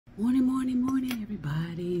Morning, morning, morning,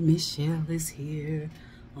 everybody. Michelle is here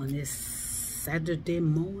on this Saturday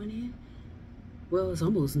morning. Well, it's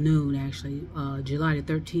almost noon, actually. July the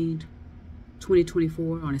 13th,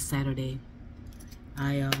 2024, on a Saturday.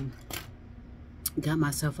 I got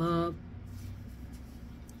myself up,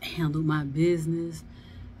 handled my business,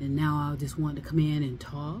 and now I just want to come in and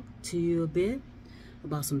talk to you a bit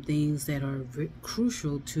about some things that are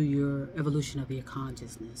crucial to your evolution of your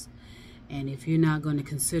consciousness. And if you're not going to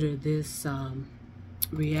consider this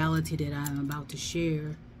reality that I'm about to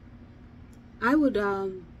share, I would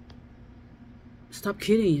stop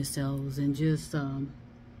kidding yourselves and just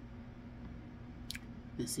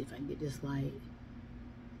let's see if I can get this light.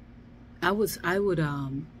 I would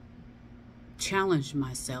challenge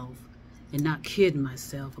myself and not kid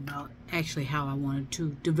myself about actually how I wanted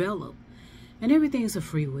to develop. And everything's a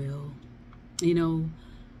free will, you know.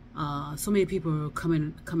 So many people are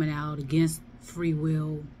coming out against free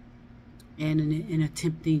will and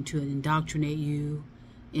attempting to indoctrinate you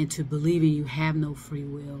into believing you have no free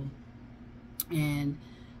will. And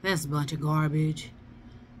that's a bunch of garbage.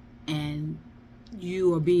 And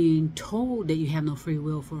you are being told that you have no free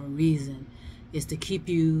will for a reason. It's to keep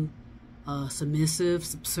you submissive,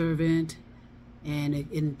 subservient, and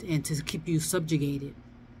to keep you subjugated.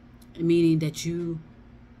 Meaning that you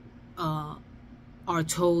are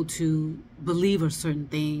told to believe a certain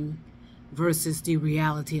thing versus the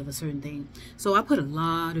reality of a certain thing. So I put a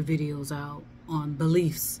lot of videos out on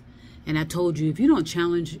beliefs, and I told you if you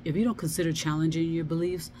don't consider challenging your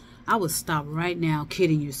beliefs, I would stop right now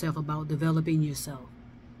kidding yourself about developing yourself.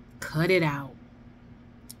 Cut it out.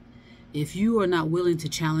 If you are not willing to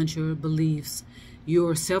challenge your beliefs,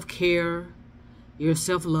 your self-care, your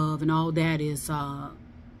self-love, and all that is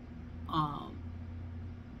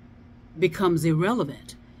becomes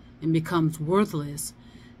irrelevant and becomes worthless,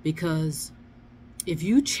 because if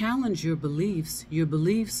you challenge your beliefs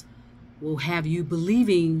will have you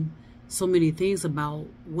believing so many things about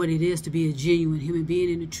what it is to be a genuine human being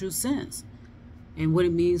in the true sense, and what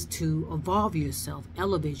it means to evolve yourself,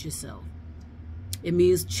 elevate yourself. It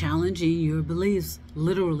means challenging your beliefs,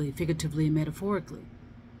 literally, figuratively, and metaphorically.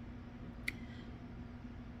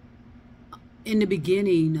 In the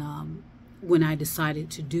beginning, when I decided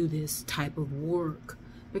to do this type of work,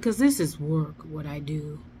 because this is work, what I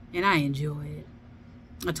do, and I enjoy it.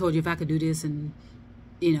 I told you if I could do this and,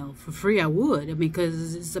 you know, for free, I would. I mean,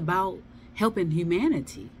 because it's about helping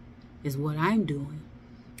humanity is what I'm doing.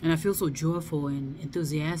 And I feel so joyful and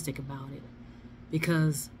enthusiastic about it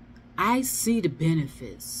because I see the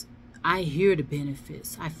benefits. I hear the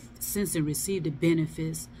benefits. I sense and receive the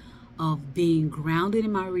benefits of being grounded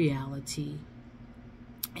in my reality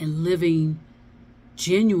and living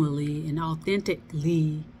genuinely and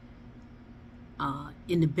authentically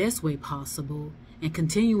in the best way possible, and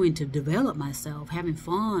continuing to develop myself, having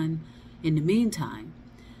fun in the meantime.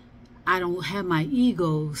 I don't have my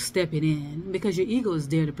ego stepping in, because your ego is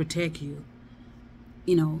there to protect you,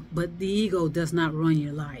 you know, but the ego does not run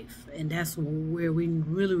your life. And that's where we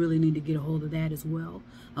really, really need to get a hold of that as well.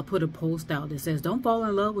 I put a post out that says, don't fall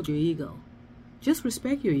in love with your ego. Just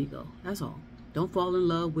respect your ego. That's all. Don't fall in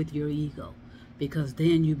love with your ego, because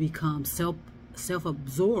then you become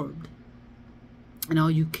self-absorbed, and all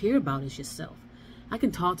you care about is yourself. I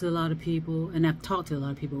can talk to a lot of people, and I've talked to a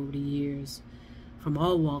lot of people over the years from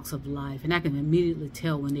all walks of life, and I can immediately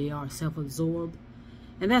tell when they are self-absorbed,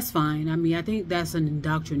 and that's fine. I mean, I think that's an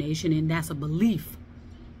indoctrination, and that's a belief.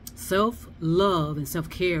 Self-love and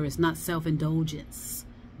self-care is not self-indulgence,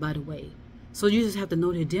 by the way. So you just have to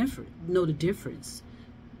know the difference.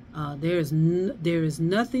 There is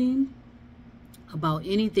nothing about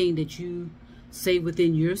anything that you say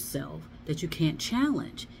within yourself that you can't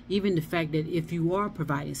challenge. Even the fact that if you are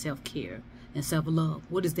providing self-care and self-love,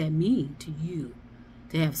 what does that mean to you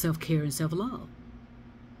to have self-care and self-love?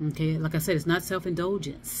 Okay, like I said, it's not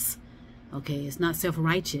self-indulgence. Okay, it's not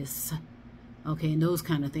self-righteous. Okay, and those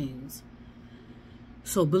kind of things.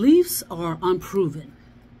 So beliefs are unproven.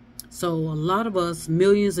 So a lot of us,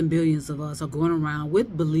 millions and billions of us, are going around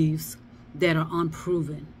with beliefs that are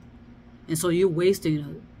unproven. And so you're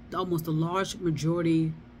wasting almost a large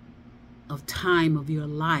majority of time of your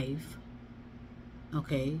life,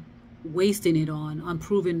 okay, wasting it on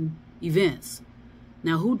unproven events.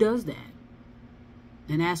 Now, who does that?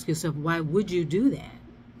 And ask yourself, why would you do that?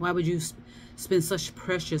 Why would you spend such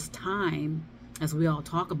precious time, as we all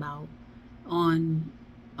talk about, on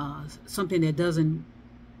something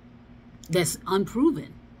that's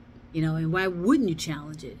unproven, you know? And why wouldn't you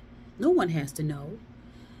challenge it? No one has to know.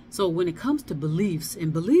 So when it comes to beliefs,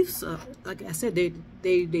 and beliefs, like I said,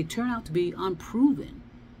 they turn out to be unproven.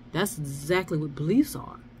 That's exactly what beliefs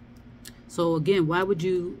are. So again, why would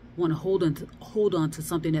you want to hold on to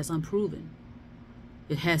something that's unproven?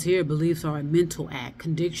 It has here, beliefs are a mental act,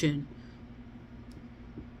 conviction,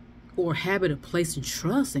 or habit of placing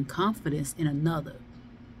trust and confidence in another.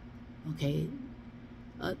 Okay,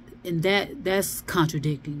 and that's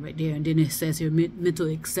contradicting right there. And then it says here, mental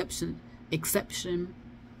a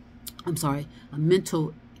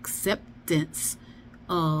mental acceptance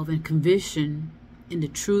of and conviction in the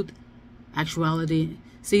truth, actuality.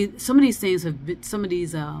 See, some of these things have been, some of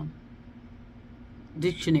these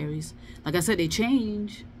dictionaries, like I said, they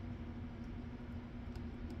change.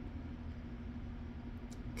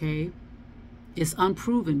 Okay, it's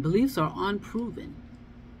unproven. Beliefs are unproven.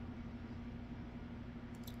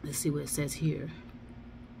 Let's see what it says here.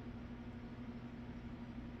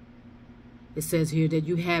 It says here that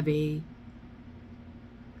you have a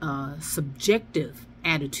subjective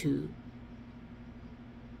attitude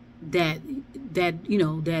that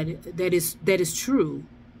is true.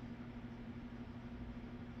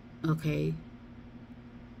 Okay.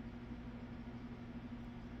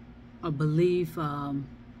 A belief.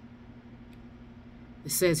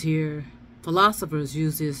 It says here, philosophers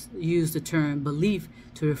use the term belief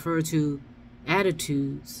to refer to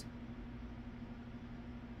attitudes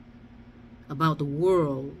about the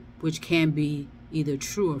world which can be either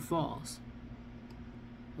true or false.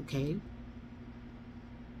 Okay.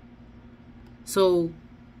 So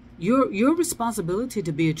your responsibility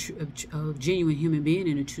to be a genuine human being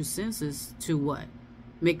in a true sense is to what?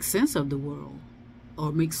 Make sense of the world,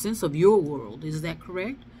 or make sense of your world. Is that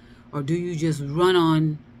correct? Or do you just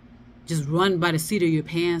run by the seat of your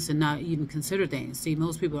pants and not even consider things? See,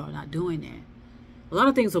 most people are not doing that. A lot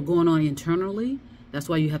of things are going on internally. That's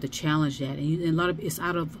why you have to challenge that. And a lot of it's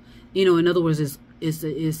out of, in other words,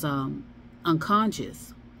 it's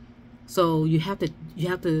unconscious. So you have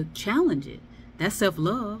to challenge it. That's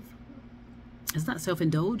self-love. It's not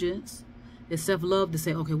self-indulgence. It's self-love to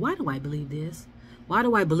say, okay, why do I believe this? Why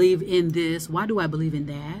do I believe in this? Why do I believe in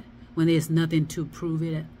that? When there's nothing to prove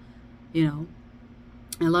it, And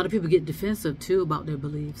a lot of people get defensive too about their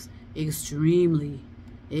beliefs. Extremely.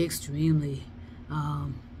 And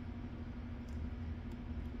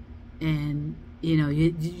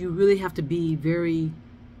you really have to be very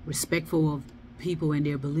respectful of people and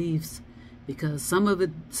their beliefs, because some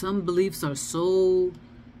beliefs are so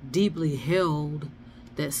deeply held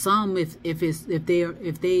that some, if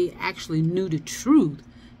they actually knew the truth,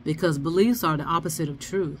 because beliefs are the opposite of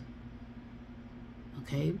truth.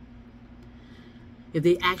 Okay. If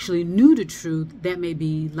they actually knew the truth, that may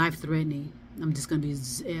be life-threatening. I'm just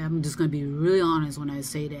gonna be really honest when I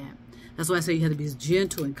say that. That's why I say you have to be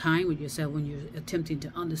gentle and kind with yourself when you're attempting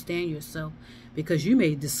to understand yourself, because you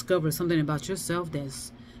may discover something about yourself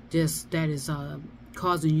that is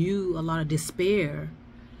causing you a lot of despair,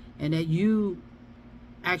 and that you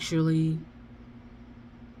actually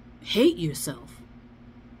hate yourself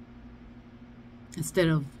instead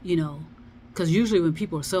of because usually when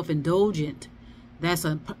people are self-indulgent, that's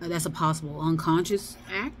a possible unconscious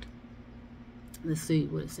act. Let's see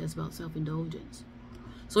what it says about self-indulgence.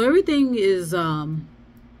 So everything is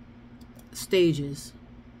stages.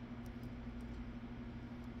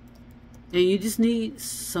 And you just need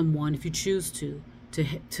someone, if you choose to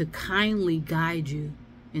kindly guide you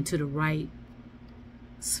into the right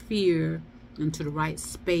sphere, into the right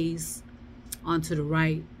space, onto the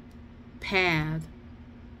right path,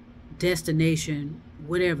 destination,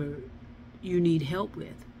 whatever you need help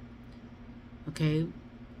with. Okay.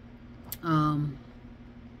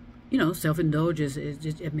 Self-indulgence is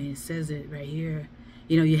just, it says it right here.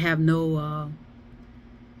 You have no,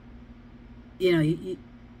 you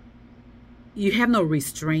have no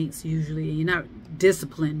restraints usually. You're not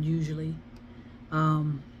disciplined usually.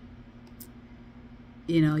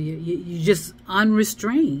 You're just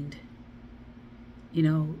unrestrained,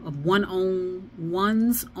 of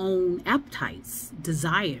one's own appetites,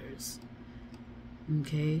 desires.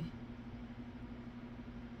 Okay.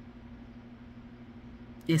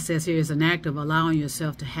 It says here, it's an act of allowing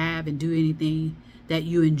yourself to have and do anything that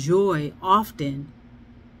you enjoy, often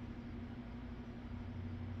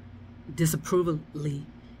disapprovingly.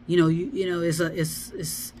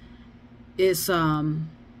 It's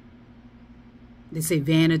they say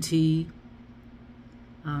vanity,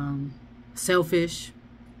 selfish.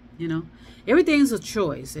 Everything's a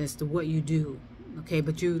choice as to what you do. Okay,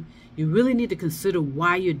 but you really need to consider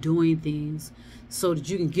why you're doing things, so that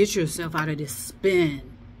you can get yourself out of this spin,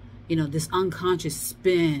 this unconscious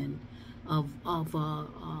spin of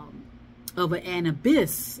an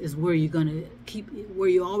abyss is where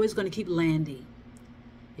you're always gonna keep landing.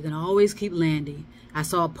 You can always keep landing. I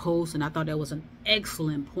saw a post, and I thought that was an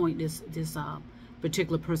excellent point. This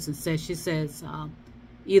particular person says, she says,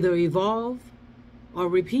 either evolve or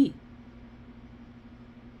repeat.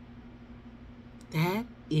 That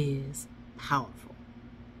is powerful.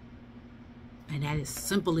 And that is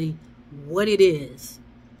simply what it is.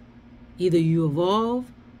 Either you evolve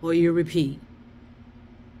or you repeat.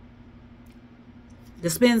 The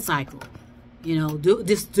spin cycle. You know,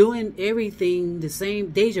 just doing everything the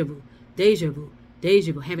same, deja vu, deja vu,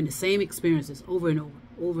 deja vu, having the same experiences over and over,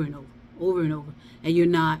 over and over, over and over. And you're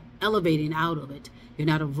not elevating out of it. You're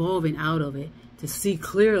not evolving out of it to see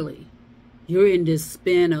clearly. You're in this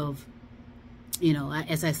spin of, you know,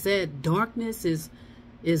 as I said, darkness is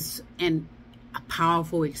a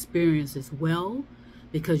powerful experience as well,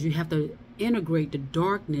 because you have to integrate the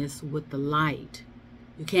darkness with the light.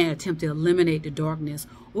 You can't attempt to eliminate the darkness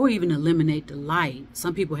or even eliminate the light.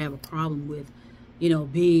 Some people have a problem with, you know,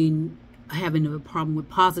 having a problem with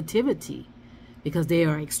positivity because they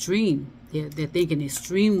are extreme. They're thinking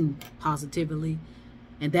extreme positively,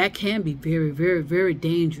 and that can be very, very, very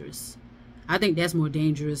dangerous. I think that's more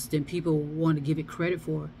dangerous than people want to give it credit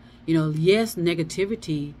for. You know, yes,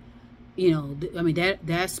 negativity, you know, I mean,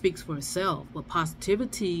 that speaks for itself, but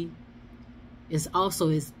positivity is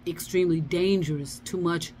extremely dangerous. Too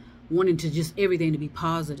much wanting to just everything to be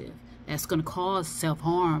positive. That's going to cause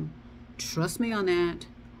self-harm. Trust me on that.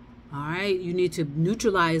 All right. You need to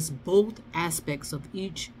neutralize both aspects of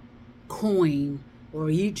each coin or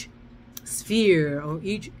each sphere or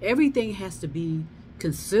everything has to be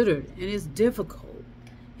considered, and it's difficult.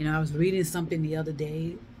 You know, I was reading something the other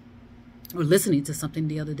day or listening to something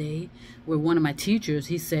the other day where one of my teachers,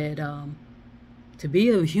 he said, to be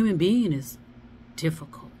a human being is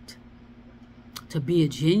difficult. To be a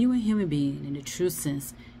genuine human being in the true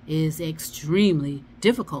sense is extremely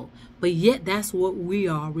difficult. But yet that's what we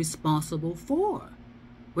are responsible for.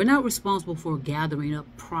 We're not responsible for gathering up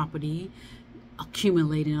property,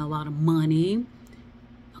 accumulating a lot of money,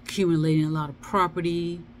 accumulating a lot of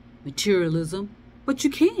property, materialism, but you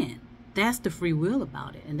can. That's the free will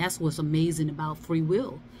about it. And that's what's amazing about free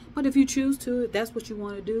will. But if you choose to, if that's what you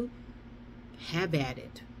want to do, have at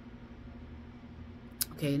it.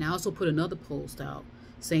 Okay, and I also put another post out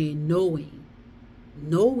saying knowing.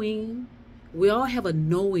 Knowing, we all have a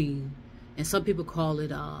knowing, and some people call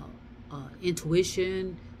it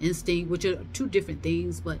intuition, instinct, which are two different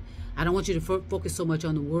things, but I don't want you to focus so much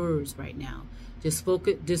on the words right now. Just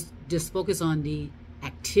focus on the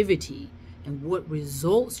activity and what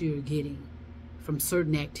results you're getting from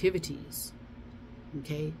certain activities.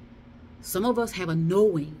 Okay? Some of us have a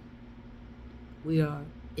knowing. We are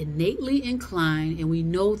innately inclined and we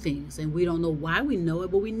know things, and we don't know why we know it,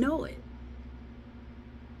 but we know it.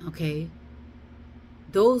 Okay?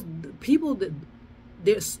 Those people, that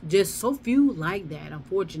there's just so few like that,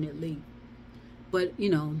 unfortunately. But, you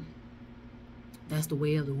know, that's the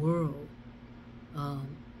way of the world.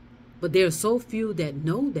 But there are so few that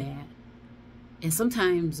know that, and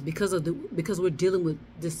sometimes because we're dealing with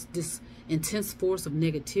this intense force of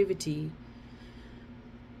negativity.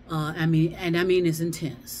 I mean it's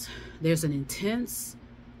intense. There's an intense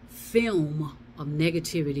film of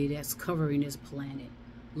negativity that's covering this planet,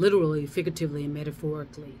 literally, figuratively, and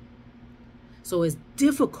metaphorically. So it's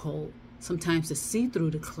difficult sometimes to see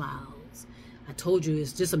through the clouds. I told you,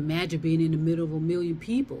 it's just imagine being in the middle of 1 million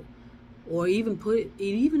people, or even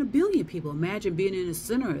even 1 billion people. Imagine being in the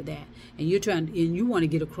center of that, and you want to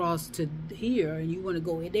get across to here, and you want to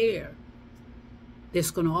go there.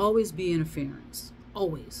 There's going to always be interference,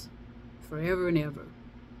 always, forever and ever.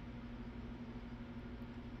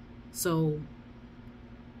 So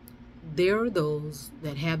there are those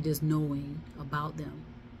that have this knowing about them,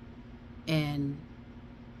 and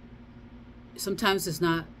sometimes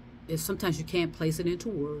sometimes you can't place it into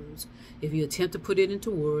words. If you attempt to put it into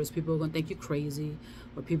words, people are going to think you're crazy,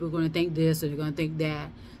 or people are going to think this, or they're going to think that.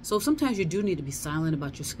 So sometimes you do need to be silent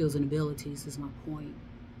about your skills and abilities, is my point.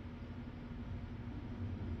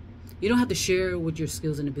 You don't have to share what your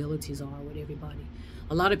skills and abilities are with everybody.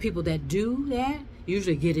 A lot of people that do that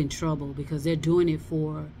usually get in trouble because they're doing it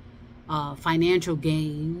for financial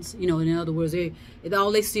gains. You know, in other words,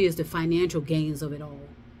 all they see is the financial gains of it all.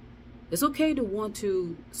 It's okay to want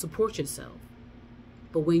to support yourself,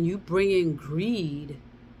 but when you bring in greed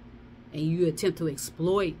and you attempt to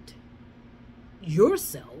exploit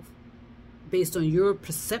yourself based on your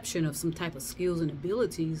perception of some type of skills and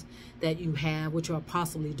abilities that you have, which are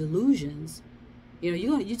possibly delusions, you know,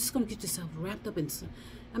 you're just going to get yourself wrapped up in some,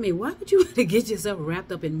 I mean, why would you want to get yourself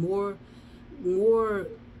wrapped up in more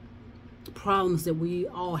problems that we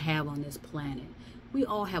all have on this planet? We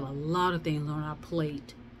all have a lot of things on our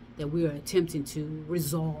plate. that we are attempting to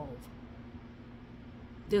resolve.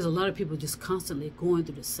 There's a lot of people just constantly going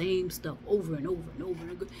through the same stuff over and over and over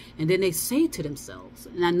and over. And then they say to themselves,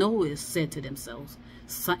 and I know it's said to themselves,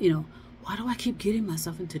 so, you know, why do I keep getting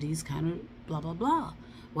myself into these kind of blah, blah, blah?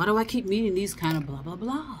 Why do I keep meeting these kind of blah, blah,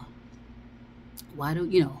 blah? Why do,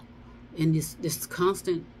 you know, in this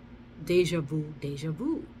constant deja vu, deja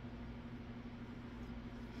vu.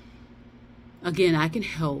 Again, I can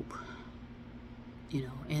help, you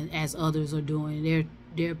know, and as others are doing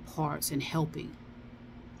their parts in helping.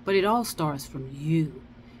 But it all starts from you.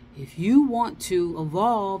 If you want to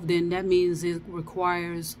evolve, then that means it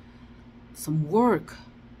requires some work,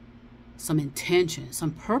 some intention,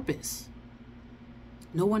 some purpose.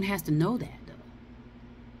 No one has to know that, though.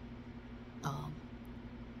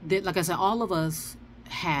 Like I said, all of us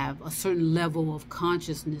have a certain level of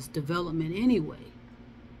consciousness development anyway.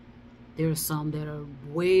 There are some that are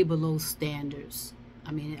way below standards.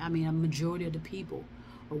 I mean, a majority of the people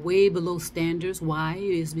are way below standards. Why?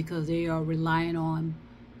 Is because they are relying on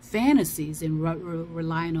fantasies and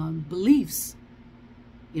relying on beliefs.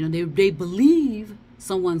 You know, they believe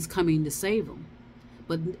someone's coming to save them.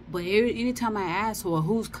 But anytime I ask, well,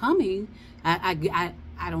 who's coming, I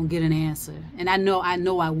don't get an answer. And I know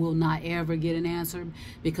I will not ever get an answer,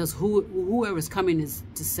 because whoever's coming is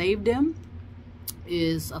to save them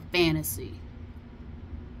is a fantasy.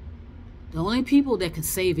 The only people that can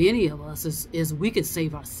save any of us is we could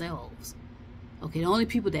save ourselves. Okay, the only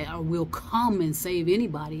people that will come and save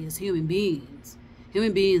anybody is human beings.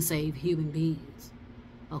 Human beings save human beings.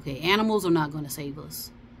 Okay, animals are not going to save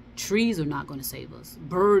us. Trees are not going to save us.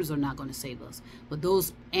 Birds are not going to save us. But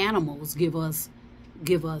those animals give us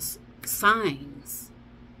signs.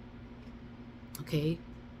 Okay,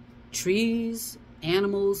 trees,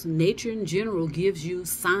 animals, nature in general gives you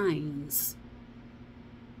signs.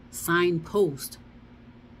 Signpost.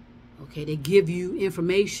 Okay, they give you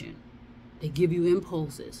information. They give you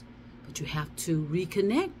impulses. But you have to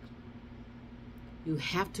reconnect. You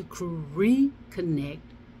have to reconnect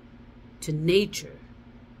to nature.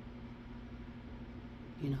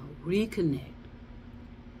 You know, reconnect.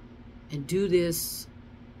 And do this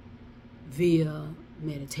via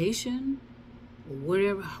meditation, or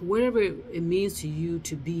whatever it means to you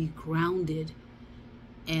to be grounded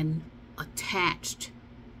and attached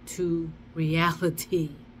to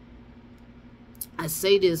reality. I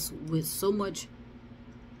say this with so much,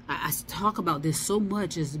 I talk about this so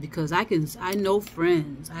much, is because I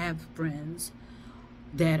have friends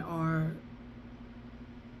that are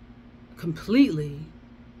completely,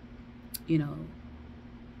 you know,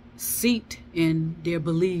 seeped in their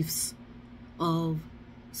beliefs of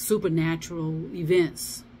supernatural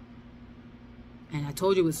events. And I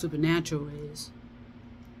told you what supernatural is.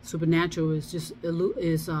 Supernatural is just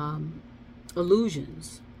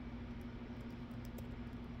illusions.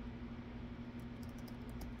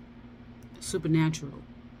 Supernatural.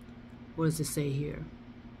 What does it say here?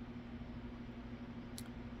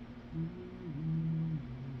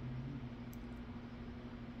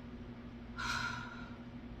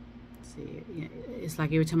 See, it's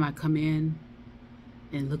like every time I come in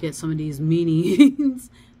and look at some of these meanings,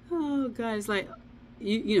 oh God, it's like,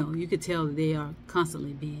 you know, you could tell that they are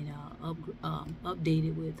constantly being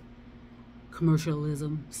updated with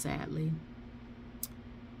commercialism, sadly.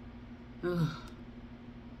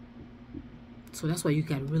 So that's why you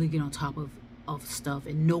got to really get on top of stuff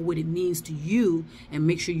and know what it means to you, and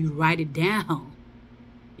make sure you write it down.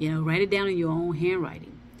 You know, write it down in your own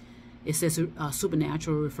handwriting. It says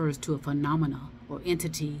supernatural refers to a phenomena or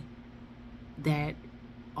entity that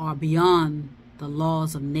are beyond the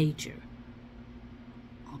laws of nature.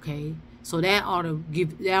 Okay, so that ought to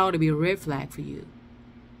be a red flag for you.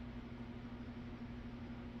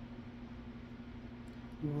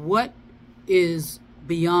 What is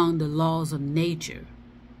beyond the laws of nature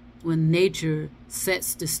when nature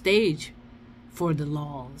sets the stage for the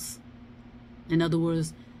laws? In other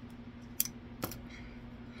words,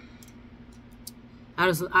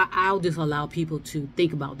 I'll just allow people to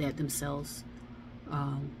think about that themselves.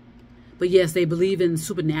 But yes, they believe in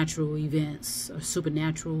supernatural events or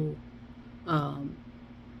supernatural,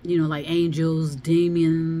 you know, like angels,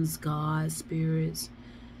 demons, gods, spirits,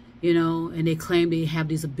 you know, and they claim they have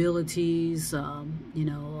these abilities, you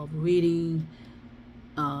know, of reading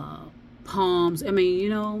palms. I mean, you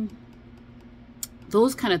know,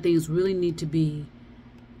 those kind of things really need to be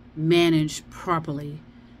managed properly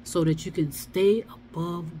so that you can stay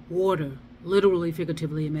above water, literally,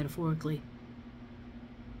 figuratively, and metaphorically.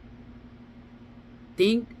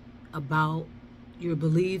 Think about your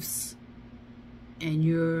beliefs and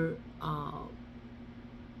your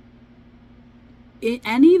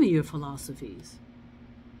and even your philosophies,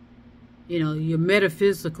 you know, your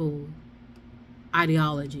metaphysical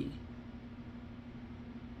ideology.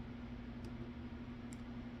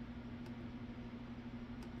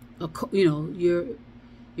 You know,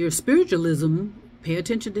 your spiritualism, pay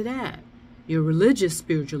attention to that. Your religious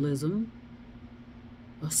spiritualism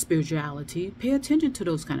or spirituality, pay attention to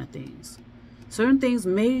those kind of things. Certain things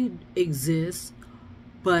may exist,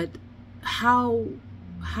 but how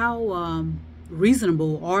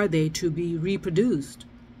reasonable are they to be reproduced?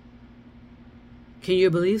 Can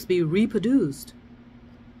your beliefs be reproduced?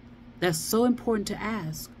 That's so important to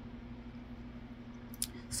ask.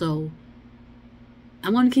 So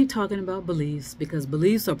I'm going to keep talking about beliefs, because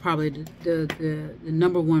beliefs are probably the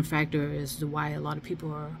number one factor as to why a lot of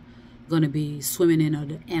people are going to be swimming in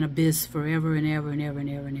an abyss forever and ever and ever and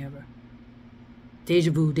ever and ever.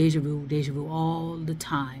 Deja vu, deja vu, deja vu, all the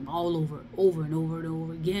time, all over and over and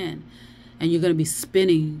over again. And you're going to be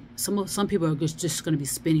spinning. Some people are just going to be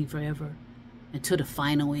spinning forever until the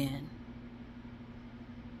final end.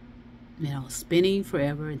 You know, spinning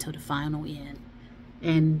forever until the final end.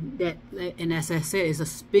 And as I said, it's a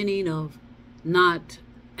spinning of not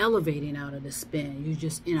elevating out of the spin. You're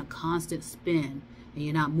just in a constant spin and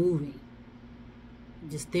you're not moving.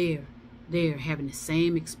 You're just there, having the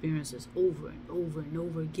same experiences over and over and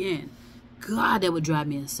over again. God, that would drive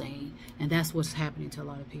me insane. And that's what's happening to a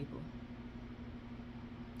lot of people.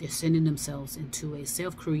 They're sending themselves into a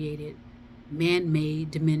self-created, man-made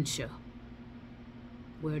dementia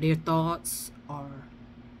where their thoughts are,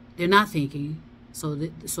 they're not thinking, so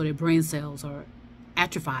their brain cells are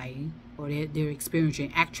atrophying, or they're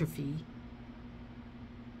experiencing atrophy.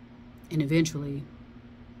 And eventually,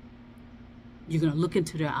 you're going to look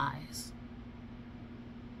into their eyes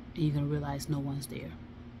and you're going to realize no one's there.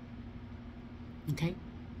 Okay?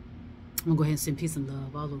 I'm going to go ahead and send peace and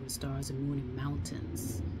love all over the stars and moon and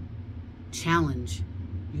mountains. Challenge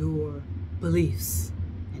your beliefs.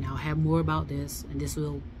 And I'll have more about this, and this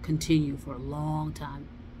will continue for a long time,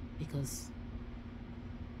 because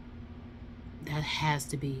that has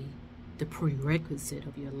to be the prerequisite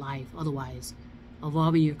of your life. Otherwise,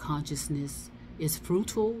 evolving your consciousness is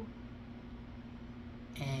fruitful,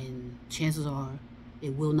 and chances are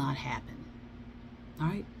it will not happen. All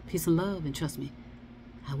right? Peace and love, and trust me,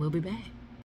 I will be back.